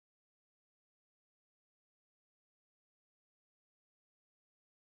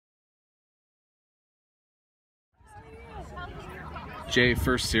Jay,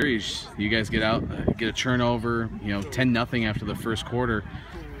 first series, you guys get out, get a turnover, 10-0 after the first quarter.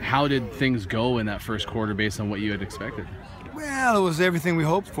 How did things go in that first quarter based on what you had expected? Well, it was everything we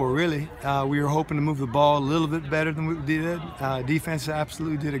hoped for, really. We were hoping to move the ball a little bit better than we did. Defense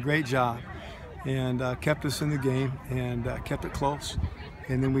absolutely did a great job and kept us in the game and kept it close.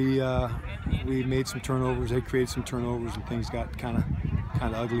 And then we made some turnovers. They created some turnovers, and things got kind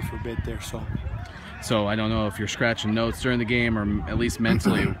of ugly for a bit there. So I don't know if you're scratching notes during the game or at least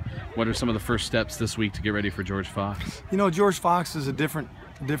mentally. What are some of the first steps this week to get ready for George Fox? George Fox is a different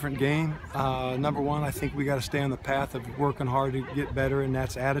game. Number one, I think we got to stay on the path of working hard to get better, and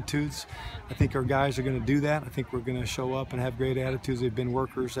that's attitudes. I think our guys are going to do that. I think we're going to show up and have great attitudes. They've been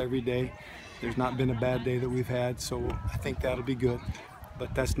workers every day. There's not been a bad day that we've had, so I think that'll be good.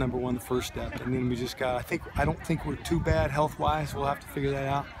 But that's number one, the first step. And then we just got, I don't think we're too bad health-wise. We'll have to figure that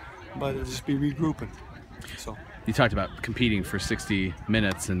out, but it'll just be regrouping. So. You talked about competing for 60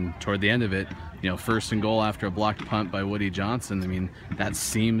 minutes, and toward the end of it, first and goal after a blocked punt by Woody Johnson. I mean, that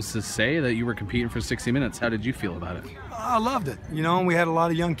seems to say that you were competing for 60 minutes. How did you feel about it? I loved it. We had a lot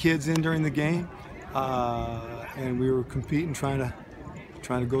of young kids in during the game, and we were competing, trying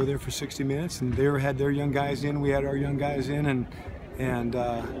to go there for 60 minutes. And they had their young guys in, we had our young guys in, and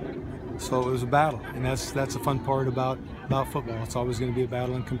so it was a battle. And that's the fun part about football. It's always going to be a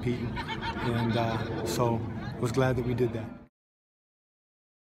battle and competing. And so I was glad that we did that.